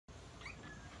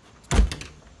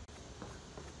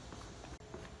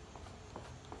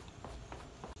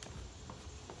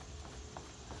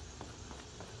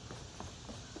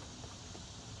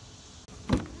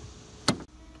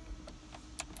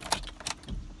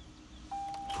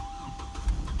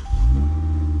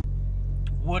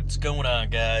What's going on,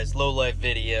 guys? LowLyfe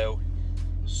video.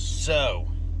 So,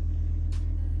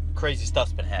 crazy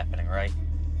stuff's been happening, right?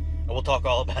 And we'll talk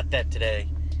all about that today.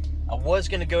 I was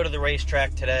going to go to the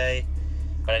racetrack today,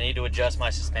 but I need to adjust my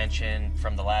suspension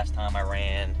from the last time I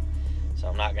ran. So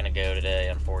I'm not going to go today,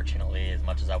 unfortunately, as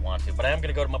much as I want to. But I am going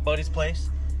to go to my buddy's place,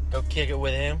 go kick it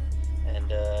with him,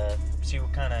 and see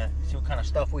what kind of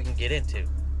stuff we can get into.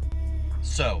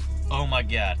 So, oh my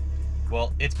God.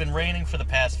 Well, it's been raining for the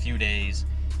past few days,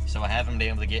 so I haven't been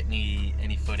able to get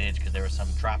any footage because there was some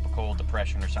tropical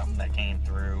depression or something that came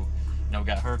through. You know, we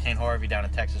got Hurricane Harvey down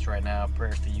in Texas right now.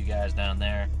 Prayers to you guys down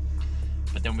there.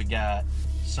 But then we got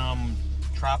some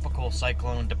tropical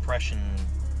cyclone depression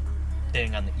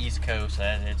thing on the East Coast.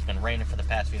 It's been raining for the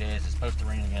past few days. It's supposed to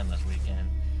rain again this weekend.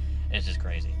 It's just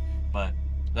crazy. But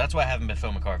that's why I haven't been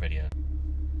filming car videos.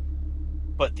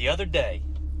 But the other day,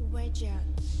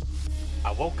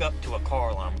 I woke up to a car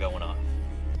alarm going off.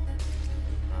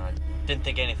 Didn't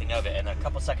think anything of it, and a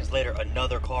couple seconds later,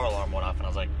 another car alarm went off, and I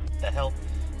was like, the hell?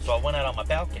 So I went out on my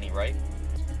balcony, right?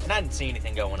 And I didn't see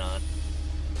anything going on.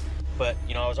 But,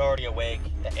 you know, I was already awake.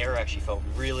 The air actually felt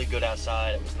really good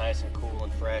outside. It was nice and cool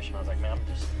and fresh, and I was like, man, I'm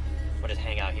gonna just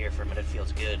hang out here for a minute. It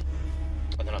feels good.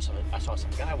 And then I saw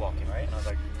some guy walking, right? And I was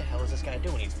like, what the hell is this guy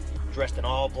doing? He's dressed in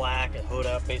all black, a hood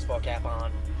up, baseball cap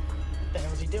on. What the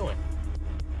hell is he doing?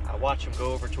 I watch him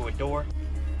go over to a door,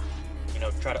 you know,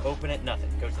 try to open it, nothing.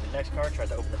 Goes to the next car, tries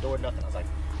to open the door, nothing. I was like,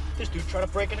 this dude's trying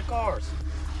to break into cars.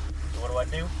 So what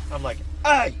do? I'm like,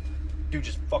 hey! Dude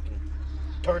just fucking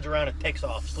turns around and takes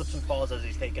off, slips and falls as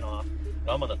he's taking off. And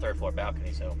I'm on the third floor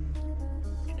balcony, so,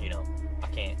 you know, I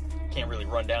can't really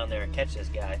run down there and catch this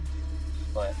guy.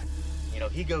 But, you know,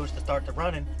 he goes to start the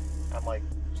running. I'm like,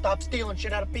 stop stealing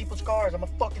shit out of people's cars. I'm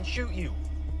gonna fucking shoot you.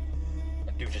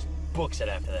 And dude just books it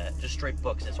after that. Just straight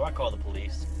books it. So I call the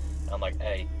police. And I'm like,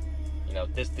 hey, you know,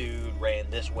 this dude ran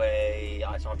this way.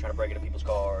 I saw him trying to break into people's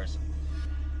cars.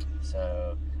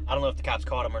 So, I don't know if the cops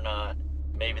caught him or not.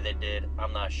 Maybe they did.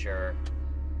 I'm not sure.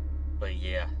 But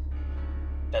yeah,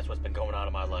 that's what's been going on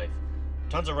in my life.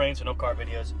 Tons of rain, so no car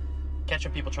videos.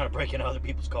 Catching people trying to break into other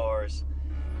people's cars.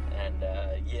 And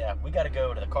yeah, we got to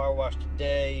go to the car wash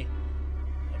today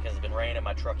because it's been raining.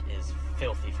 My truck is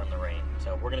filthy from the rain.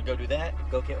 So we're going to go do that.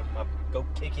 Go kick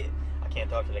it. I can't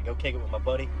talk today. Go kick it with my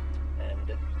buddy.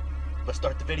 And let's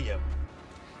start the video.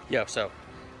 Yo, so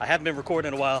I haven't been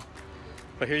recording in a while.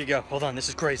 But here you go. Hold on. This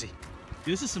is crazy.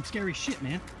 Dude, this is some scary shit,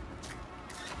 man.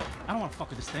 I don't want to fuck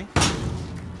with this thing.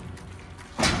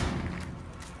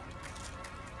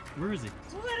 Where is he?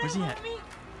 Where's he at?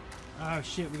 Oh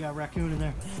shit, we got Raccoon in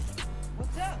there.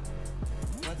 What's up?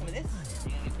 You want some of this?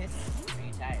 You gonna be pissed? Or are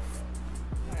you tired?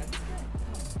 Come on, it's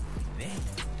big.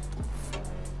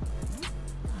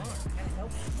 Come on, I gotta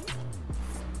help you.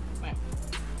 Come here.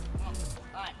 Come on.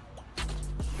 Climb.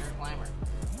 You're a climber.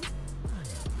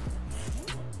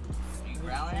 Are you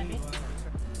growling at me?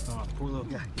 Oh, poor little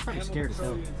guy. He's probably scared as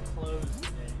hell.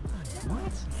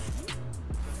 What? It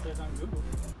says on Google.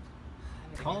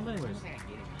 Call him anyways.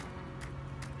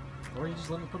 Or you just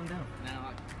let me put him down. No,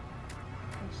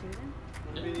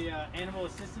 It'll be the Animal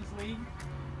Assistance League.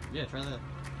 Yeah, try that.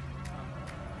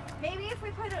 Maybe if we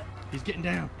put a... He's getting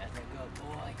down. that's a good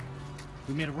boy.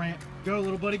 We made a ramp. Go,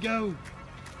 little buddy, go.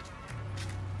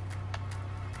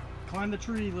 Climb the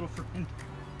tree, little friend.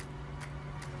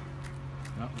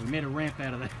 Oh, we made a ramp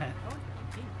out of that. Oh,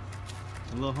 geez.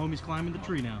 The little homie's climbing the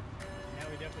tree now. Now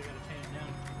we definitely gotta change down.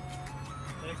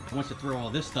 I want to throw all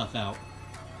this stuff out.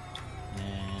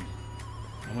 And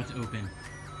I went to open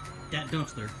that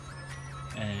dumpster.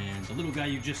 And the little guy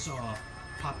you just saw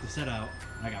popped the set out.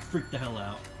 And I got freaked the hell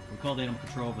out. We called animal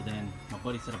control, but then my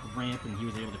buddy set up a ramp and he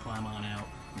was able to climb on out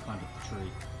and climb up the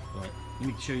tree. But let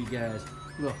me show you guys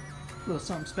a little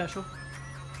something special.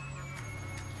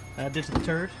 I did to the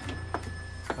turd.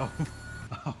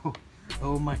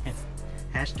 Oh man.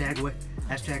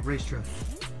 Hashtag race truck.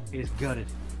 It is gutted.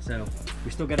 So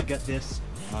we still gotta gut this.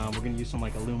 We're gonna use some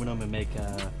like aluminum and make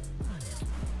a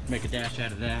dash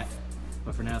out of that.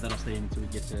 But for now, that'll stay until we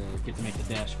get to make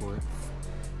the dash for it.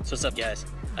 So what's up, guys?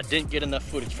 I didn't get enough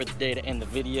footage for the day to end the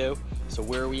video. So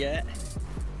where are we at?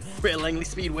 We're at Langley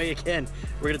Speedway again.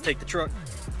 We're gonna take the truck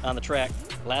on the track.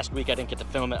 Last week I didn't get to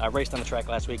film it. I raced on the track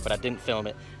last week, but I didn't film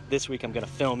it. This week I'm gonna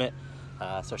film it.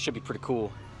 So it should be pretty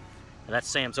cool. And that's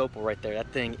Sam's Opel right there.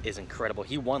 That thing is incredible.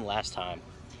 He won last time.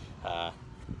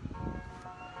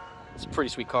 It's a pretty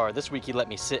sweet car. This week he let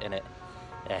me sit in it,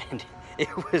 and it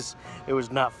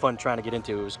was not fun trying to get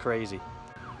into. It was crazy.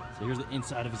 So here's the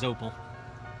inside of his Opel.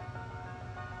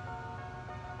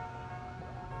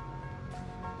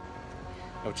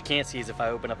 What you can't see is if I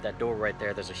open up that door right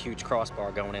there, there's a huge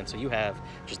crossbar going in, so you have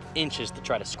just inches to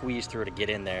try to squeeze through to get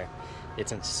in there.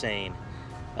 It's insane.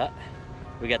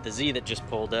 We got the Z that just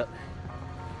pulled up.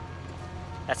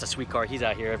 That's a sweet car. He's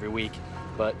out here every week,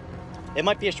 but it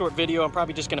might be a short video. I'm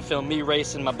probably just gonna film me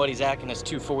racing, my buddy Zach in his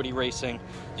 240 racing.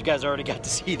 You guys already got to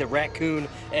see the Raccoon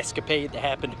escapade that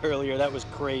happened earlier. That was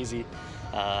crazy.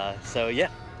 So yeah,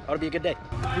 ought to be a good day.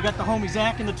 We got the homie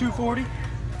Zach in the 240. What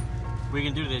are you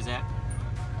gonna do today, Zach?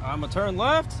 I'm gonna turn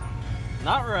left,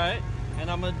 not right,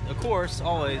 and I'm gonna, of course,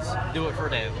 always do it for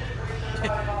Dave.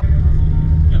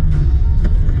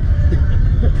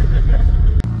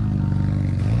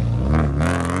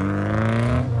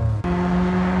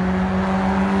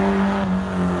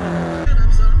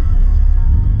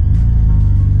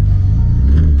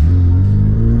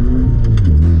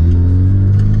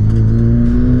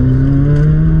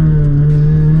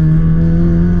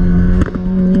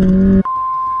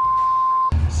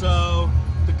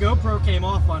 GoPro came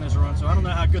off on his run, so I don't know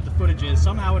how good the footage is.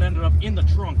 Somehow it ended up in the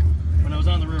trunk when I was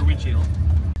on the rear windshield.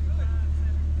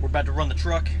 We're about to run the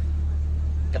truck.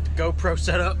 Got the GoPro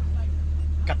set up.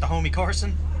 Got the homie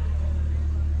Carson.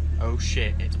 Oh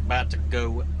shit, it's about to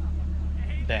go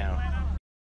down.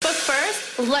 But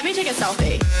first, let me take a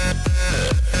selfie.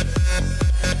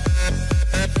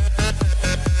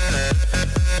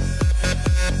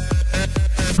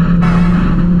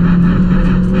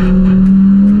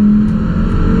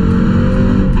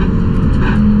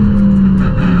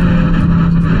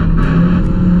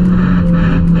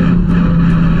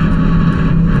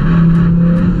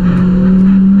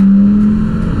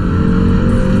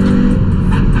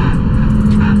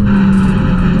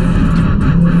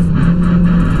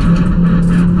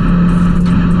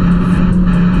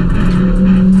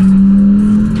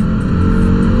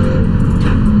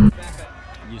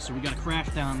 So we got a crash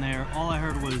down there. All I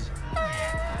heard was,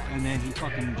 and then he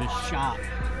fucking just shot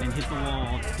and hit the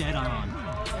wall dead on.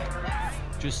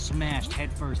 Just smashed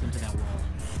head first into that wall.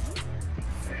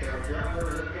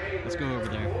 Let's go over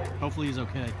there. Hopefully he's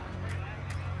okay.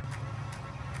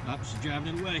 Oh, she's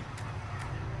driving it away.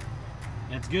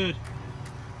 That's good.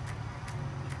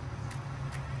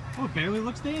 Oh, it barely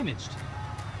looks damaged.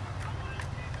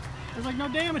 There's like no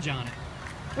damage on it.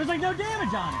 There's like no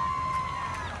damage on it.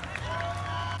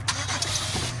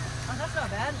 That's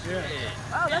not bad. Yeah.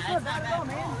 Oh, that's not bad at all,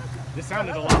 man. This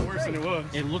sounded a lot worse than it was.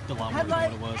 It looked a lot worse than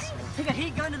what it was. Take a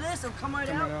heat gun to this, it'll come right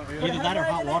out. Yeah. Either that or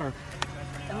hot water.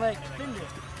 And like spin it.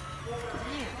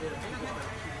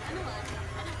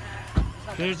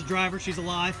 There's the driver, she's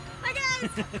alive. Hi guys!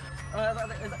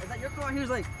 Is that your car? He was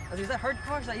like, is that her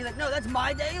car? He's like, no, that's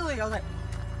my daily. I was like,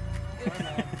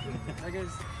 I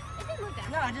guess. It didn't look that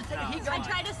No, I just take a heat gun. I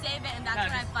tried to save it and that's No,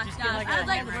 when I just fucked get up. like I a was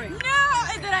like, handbrake. no!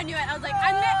 And then I knew it. I was like,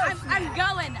 I'm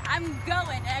going.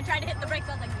 And I tried to hit the brakes.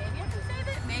 I was like, maybe I can save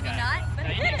it, maybe not. But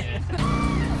I didn't.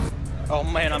 Oh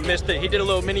man, I missed it. He did a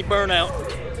little mini burnout.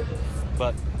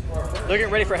 But they're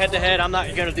getting ready for head-to-head. I'm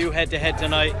not gonna do head-to-head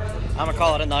tonight. I'm gonna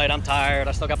call it a night. I'm tired.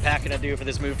 I still got packing to do for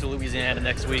this move to Louisiana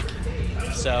next week.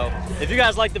 So if you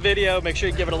guys like the video, make sure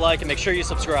you give it a like and make sure you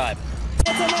subscribe.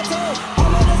 I'm on the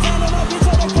sound of my bitch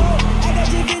on the coat. I got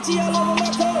GVT all over my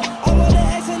coat.